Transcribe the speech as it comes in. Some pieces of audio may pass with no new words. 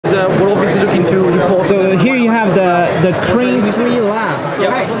we're obviously looking to report. So here you have the Crane 3 lab. So,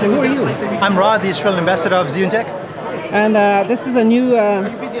 hi, so who are you? I'm Rod, the Australian ambassador of Zhiyun Tech. And this is a new,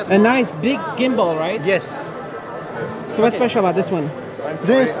 a nice big gimbal, right? Yes. So what's special about this one?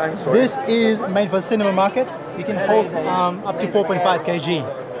 This is made for the cinema market. You can hold up to 4.5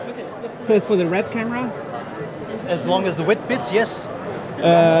 kg. So it's for the red camera? As long as the width fits, yes.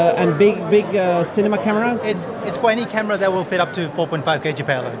 And big cinema cameras? It's for any camera that will fit up to 4.5 kg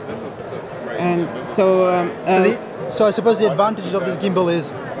payload. And so... so I suppose the advantage of this gimbal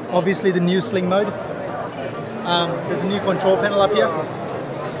is obviously the new sling mode. There's a new control panel up here,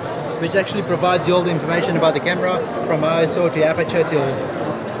 which actually provides you all the information about the camera, from ISO to aperture to...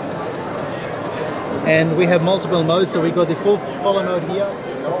 And we have multiple modes, so we got the full follow mode here,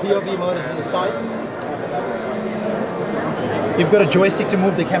 the POV mode is on the side. You've got a joystick to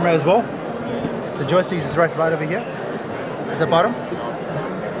move the camera as well. The joystick is right over here, at the bottom.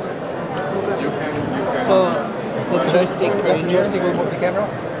 So the joystick will move the camera.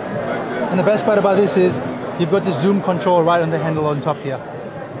 And the best part about this is you've got the zoom control right on the handle on top here.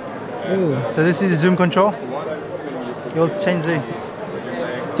 Ooh. So this is the zoom control. You'll change the...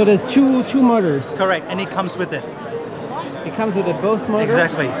 So there's two motors. Correct, and it comes with it. It comes with it, both motors?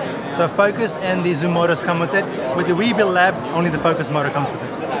 Exactly. So focus and the zoom motors come with it. With the rebuild lab, only the focus motor comes with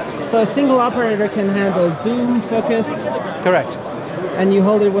it. So a single operator can handle zoom, focus? Correct. And you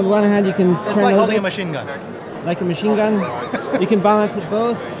hold it with one hand, you can It's like holding a machine gun. Like a machine gun? You can balance it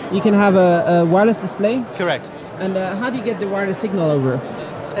both. You can have a wireless display? Correct. And how do you get the wireless signal over?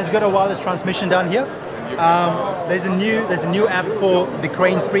 It's got a wireless transmission down here. There's a new app for the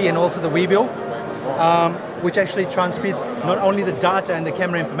Crane 3 and also the Webuild, which actually transmits not only the data and the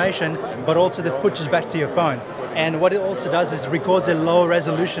camera information, but also the footage back to your phone. And what it also does is records a lower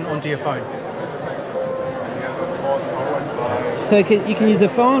resolution onto your phone. So you can use a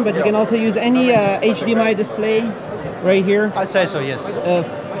phone, but you can also use any HDMI display right here? I'd say so, yes.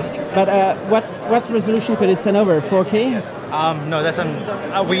 But what resolution could it send over? 4K?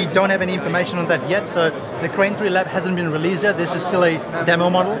 No, we don't have any information on that yet. So the Crane 3 lab hasn't been released yet. This is still a demo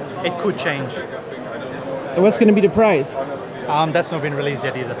model. It could change. What's going to be the price? That's not been released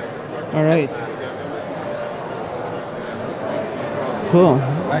yet either. All right. Cool.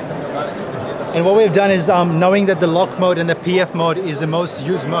 And what we've done is, knowing that the lock mode and the PF mode is the most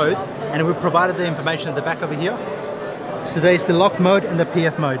used modes, and we've provided the information at the back over here. So there's the lock mode and the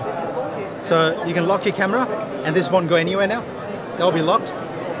PF mode. So you can lock your camera, and this won't go anywhere now. They'll be locked,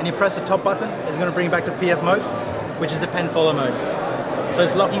 and you press the top button, it's going to bring back to PF mode, which is the pen follow mode. So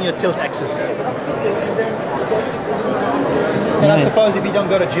it's locking your tilt axis. And nice. I suppose if you don't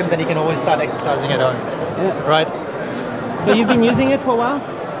go to gym, then you can always start exercising at home. Yeah. Right? So you've been using it for a while?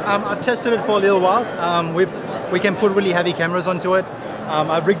 I've tested it for a little while. We can put really heavy cameras onto it.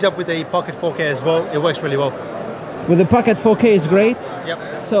 I've rigged up with a Pocket 4K as well. It works really well. With the Pocket 4K is great?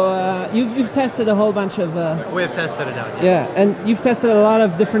 Yep. So you've tested a whole bunch of... We have tested it out, yes. Yeah, and you've tested a lot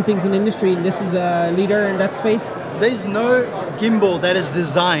of different things in the industry. This is a leader in that space? There's no gimbal that is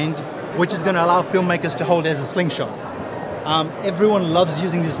designed which is going to allow filmmakers to hold as a slingshot. Everyone loves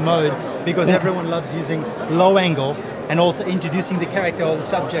using this mode because everyone loves using low angle and also introducing the character or the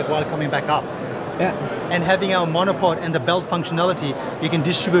subject while coming back up. Yeah. And having our monopod and the belt functionality, you can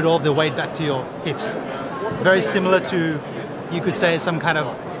distribute all the weight back to your hips. Very similar to, you could say, some kind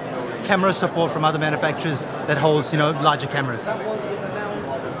of camera support from other manufacturers that holds, larger cameras.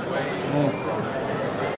 Nice.